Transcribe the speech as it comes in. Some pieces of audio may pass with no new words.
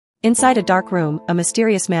Inside a dark room, a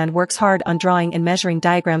mysterious man works hard on drawing and measuring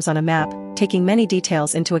diagrams on a map, taking many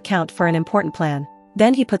details into account for an important plan.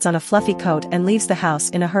 Then he puts on a fluffy coat and leaves the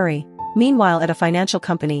house in a hurry. Meanwhile, at a financial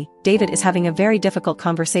company, David is having a very difficult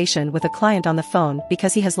conversation with a client on the phone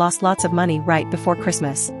because he has lost lots of money right before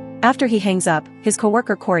Christmas. After he hangs up, his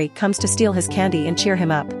coworker Corey comes to steal his candy and cheer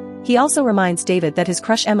him up. He also reminds David that his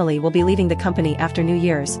crush Emily will be leaving the company after New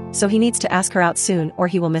Year's, so he needs to ask her out soon or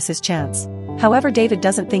he will miss his chance. However, David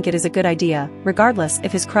doesn't think it is a good idea, regardless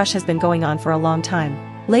if his crush has been going on for a long time.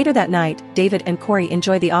 Later that night, David and Corey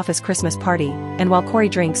enjoy the office Christmas party, and while Corey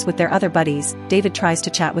drinks with their other buddies, David tries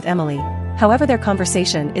to chat with Emily. However, their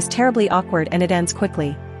conversation is terribly awkward and it ends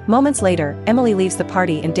quickly. Moments later, Emily leaves the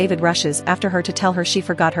party and David rushes after her to tell her she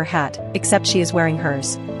forgot her hat, except she is wearing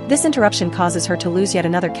hers. This interruption causes her to lose yet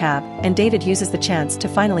another cab, and David uses the chance to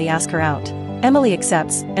finally ask her out. Emily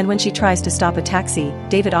accepts, and when she tries to stop a taxi,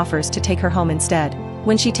 David offers to take her home instead.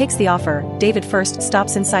 When she takes the offer, David first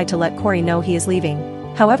stops inside to let Corey know he is leaving.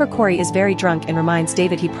 However, Corey is very drunk and reminds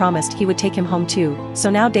David he promised he would take him home too,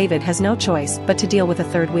 so now David has no choice but to deal with a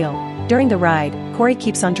third wheel. During the ride, Corey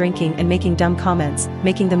keeps on drinking and making dumb comments,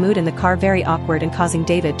 making the mood in the car very awkward and causing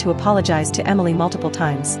David to apologize to Emily multiple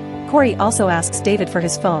times. Corey also asks David for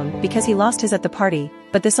his phone because he lost his at the party,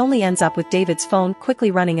 but this only ends up with David's phone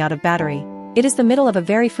quickly running out of battery. It is the middle of a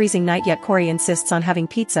very freezing night, yet Corey insists on having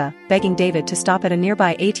pizza, begging David to stop at a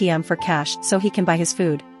nearby ATM for cash so he can buy his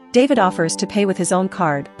food. David offers to pay with his own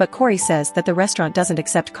card, but Corey says that the restaurant doesn't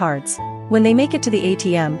accept cards. When they make it to the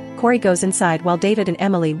ATM, Corey goes inside while David and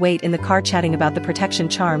Emily wait in the car chatting about the protection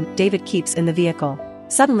charm David keeps in the vehicle.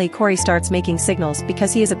 Suddenly Corey starts making signals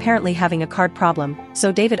because he is apparently having a card problem,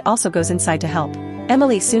 so David also goes inside to help.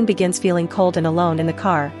 Emily soon begins feeling cold and alone in the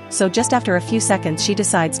car, so just after a few seconds she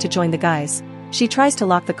decides to join the guys. She tries to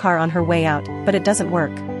lock the car on her way out, but it doesn't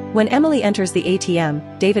work. When Emily enters the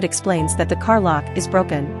ATM, David explains that the car lock is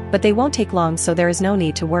broken, but they won't take long, so there is no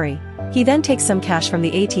need to worry. He then takes some cash from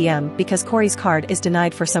the ATM because Corey's card is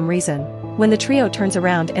denied for some reason. When the trio turns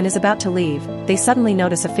around and is about to leave, they suddenly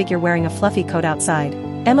notice a figure wearing a fluffy coat outside.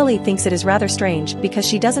 Emily thinks it is rather strange because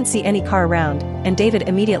she doesn't see any car around, and David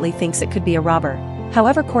immediately thinks it could be a robber.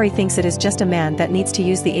 However, Corey thinks it is just a man that needs to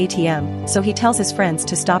use the ATM, so he tells his friends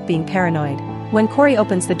to stop being paranoid. When Corey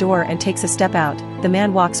opens the door and takes a step out, the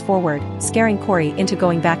man walks forward, scaring Corey into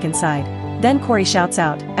going back inside. Then Corey shouts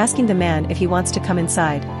out, asking the man if he wants to come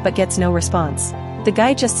inside, but gets no response. The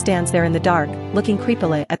guy just stands there in the dark, looking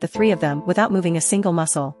creepily at the three of them without moving a single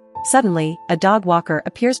muscle. Suddenly, a dog walker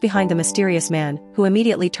appears behind the mysterious man, who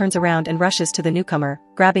immediately turns around and rushes to the newcomer,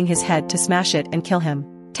 grabbing his head to smash it and kill him.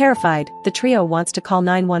 Terrified, the trio wants to call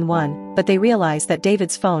 911, but they realize that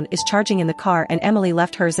David's phone is charging in the car and Emily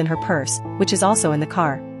left hers in her purse, which is also in the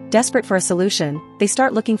car. Desperate for a solution, they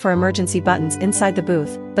start looking for emergency buttons inside the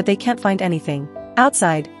booth, but they can't find anything.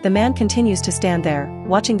 Outside, the man continues to stand there,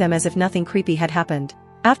 watching them as if nothing creepy had happened.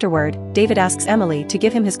 Afterward, David asks Emily to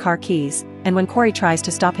give him his car keys, and when Corey tries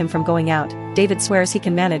to stop him from going out, David swears he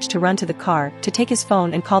can manage to run to the car to take his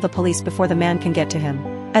phone and call the police before the man can get to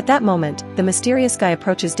him. At that moment, the mysterious guy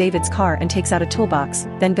approaches David's car and takes out a toolbox,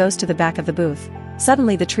 then goes to the back of the booth.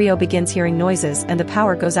 Suddenly the trio begins hearing noises and the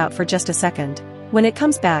power goes out for just a second. When it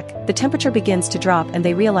comes back, the temperature begins to drop and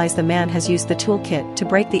they realize the man has used the toolkit to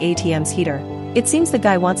break the ATM's heater. It seems the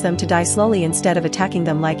guy wants them to die slowly instead of attacking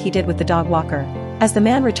them like he did with the dog walker. As the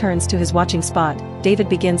man returns to his watching spot, David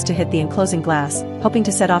begins to hit the enclosing glass, hoping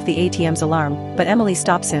to set off the ATM's alarm, but Emily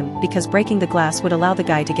stops him because breaking the glass would allow the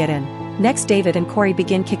guy to get in. Next, David and Corey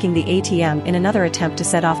begin kicking the ATM in another attempt to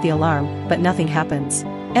set off the alarm, but nothing happens.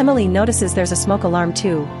 Emily notices there's a smoke alarm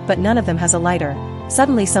too, but none of them has a lighter.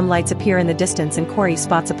 Suddenly some lights appear in the distance and Corey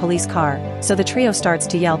spots a police car, so the trio starts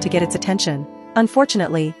to yell to get its attention.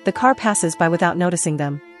 Unfortunately, the car passes by without noticing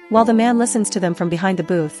them. While the man listens to them from behind the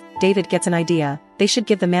booth, David gets an idea. They should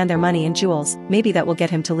give the man their money and jewels, maybe that will get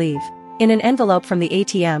him to leave. In an envelope from the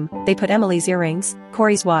ATM, they put Emily's earrings,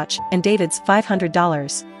 Corey's watch, and David's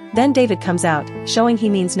 $500. Then David comes out, showing he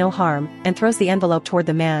means no harm, and throws the envelope toward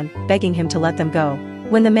the man, begging him to let them go.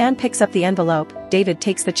 When the man picks up the envelope, David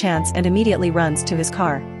takes the chance and immediately runs to his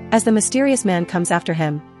car. As the mysterious man comes after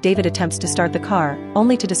him, David attempts to start the car,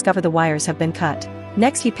 only to discover the wires have been cut.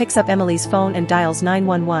 Next he picks up Emily's phone and dials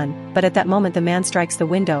 911, but at that moment the man strikes the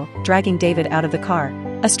window, dragging David out of the car.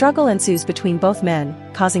 A struggle ensues between both men,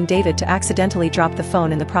 causing David to accidentally drop the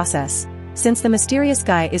phone in the process. Since the mysterious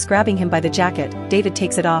guy is grabbing him by the jacket, David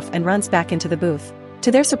takes it off and runs back into the booth.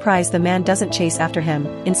 To their surprise, the man doesn't chase after him.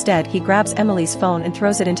 Instead, he grabs Emily's phone and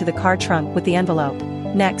throws it into the car trunk with the envelope.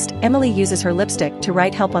 Next, Emily uses her lipstick to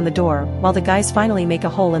write help on the door, while the guys finally make a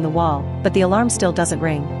hole in the wall, but the alarm still doesn't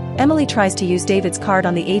ring. Emily tries to use David's card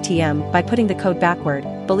on the ATM by putting the code backward,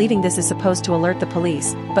 believing this is supposed to alert the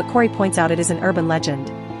police, but Corey points out it is an urban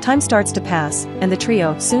legend. Time starts to pass, and the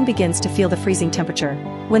trio soon begins to feel the freezing temperature.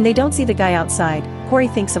 When they don't see the guy outside, Corey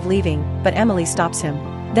thinks of leaving, but Emily stops him.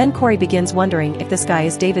 Then Corey begins wondering if this guy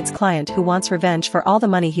is David's client who wants revenge for all the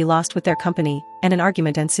money he lost with their company, and an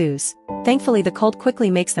argument ensues. Thankfully the cold quickly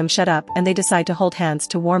makes them shut up and they decide to hold hands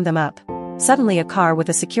to warm them up. Suddenly a car with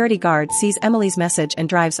a security guard sees Emily's message and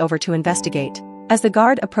drives over to investigate. As the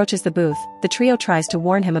guard approaches the booth, the trio tries to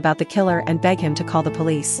warn him about the killer and beg him to call the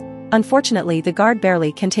police. Unfortunately, the guard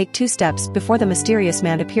barely can take 2 steps before the mysterious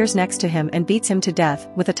man appears next to him and beats him to death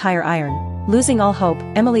with a tire iron. Losing all hope,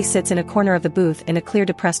 Emily sits in a corner of the booth in a clear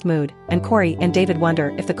depressed mood, and Corey and David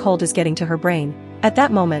wonder if the cold is getting to her brain. At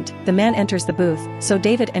that moment, the man enters the booth, so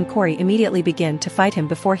David and Corey immediately begin to fight him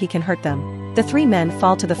before he can hurt them. The 3 men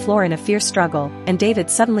fall to the floor in a fierce struggle, and David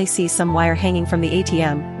suddenly sees some wire hanging from the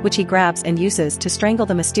ATM, which he grabs and uses to strangle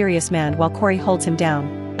the mysterious man while Corey holds him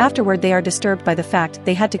down. Afterward they are disturbed by the fact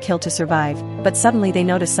they had to kill to survive, but suddenly they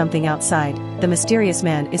notice something outside. The mysterious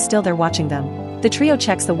man is still there watching them. The trio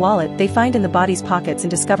checks the wallet they find in the body's pockets and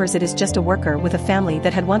discovers it is just a worker with a family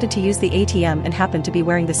that had wanted to use the ATM and happened to be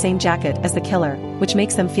wearing the same jacket as the killer, which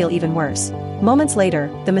makes them feel even worse. Moments later,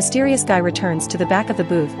 the mysterious guy returns to the back of the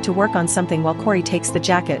booth to work on something while Corey takes the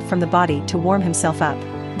jacket from the body to warm himself up.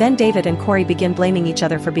 Then David and Corey begin blaming each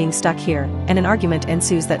other for being stuck here, and an argument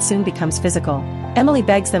ensues that soon becomes physical. Emily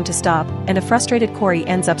begs them to stop, and a frustrated Corey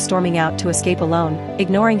ends up storming out to escape alone,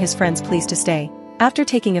 ignoring his friends' pleas to stay. After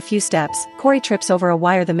taking a few steps, Corey trips over a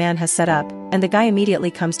wire the man has set up, and the guy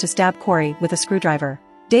immediately comes to stab Corey with a screwdriver.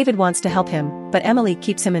 David wants to help him, but Emily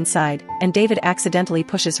keeps him inside, and David accidentally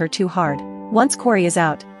pushes her too hard. Once Corey is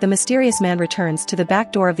out, the mysterious man returns to the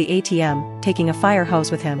back door of the ATM, taking a fire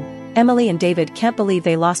hose with him. Emily and David can't believe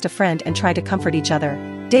they lost a friend and try to comfort each other.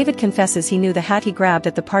 David confesses he knew the hat he grabbed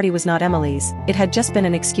at the party was not Emily's, it had just been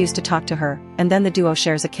an excuse to talk to her, and then the duo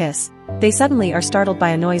shares a kiss. They suddenly are startled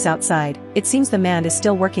by a noise outside. It seems the man is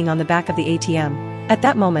still working on the back of the ATM. At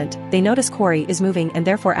that moment, they notice Corey is moving and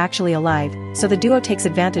therefore actually alive, so the duo takes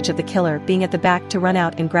advantage of the killer being at the back to run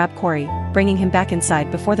out and grab Corey, bringing him back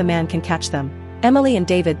inside before the man can catch them. Emily and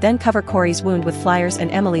David then cover Corey's wound with flyers and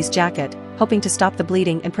Emily's jacket, hoping to stop the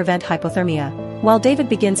bleeding and prevent hypothermia. While David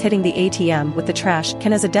begins hitting the ATM with the trash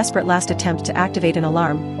can as a desperate last attempt to activate an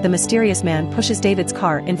alarm, the mysterious man pushes David's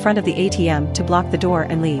car in front of the ATM to block the door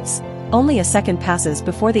and leaves. Only a second passes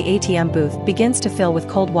before the ATM booth begins to fill with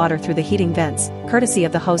cold water through the heating vents, courtesy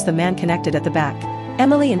of the hose the man connected at the back.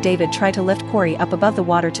 Emily and David try to lift Corey up above the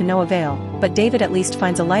water to no avail, but David at least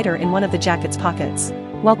finds a lighter in one of the jacket's pockets.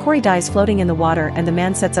 While Corey dies floating in the water and the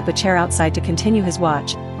man sets up a chair outside to continue his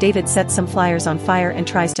watch, David sets some flyers on fire and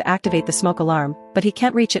tries to activate the smoke alarm, but he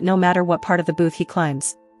can't reach it no matter what part of the booth he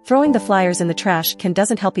climbs. Throwing the flyers in the trash can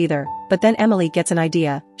doesn't help either, but then Emily gets an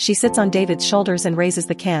idea. She sits on David's shoulders and raises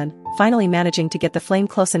the can, finally managing to get the flame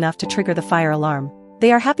close enough to trigger the fire alarm.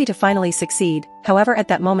 They are happy to finally succeed, however at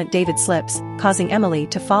that moment David slips, causing Emily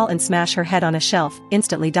to fall and smash her head on a shelf,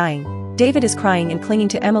 instantly dying. David is crying and clinging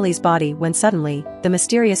to Emily's body when suddenly, the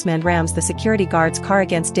mysterious man rams the security guard's car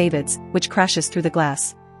against David's, which crashes through the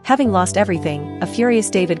glass. Having lost everything, a furious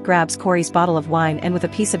David grabs Corey's bottle of wine and with a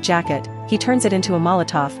piece of jacket, he turns it into a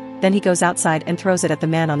Molotov, then he goes outside and throws it at the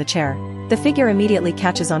man on the chair. The figure immediately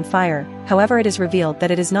catches on fire, however it is revealed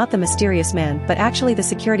that it is not the mysterious man but actually the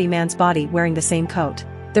security man's body wearing the same coat.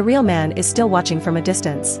 The real man is still watching from a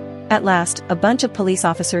distance. At last, a bunch of police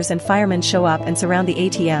officers and firemen show up and surround the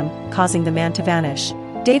ATM, causing the man to vanish.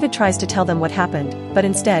 David tries to tell them what happened, but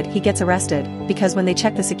instead he gets arrested, because when they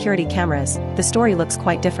check the security cameras, the story looks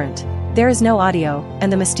quite different. There is no audio,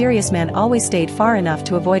 and the mysterious man always stayed far enough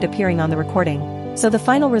to avoid appearing on the recording. So the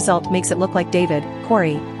final result makes it look like David,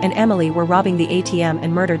 Corey, and Emily were robbing the ATM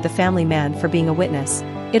and murdered the family man for being a witness.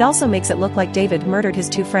 It also makes it look like David murdered his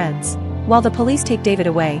 2 friends. While the police take David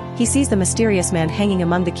away, he sees the mysterious man hanging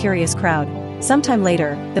among the curious crowd. Sometime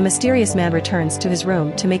later, the mysterious man returns to his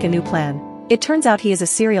room to make a new plan. It turns out he is a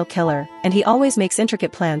serial killer, and he always makes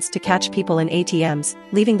intricate plans to catch people in ATMs,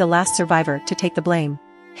 leaving the last survivor to take the blame.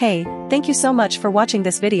 Hey, thank you so much for watching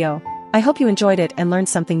this video. I hope you enjoyed it and learned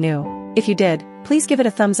something new. If you did, please give it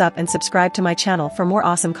a thumbs up and subscribe to my channel for more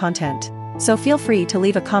awesome content. So feel free to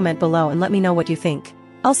leave a comment below and let me know what you think.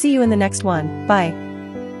 I'll see you in the next one. Bye.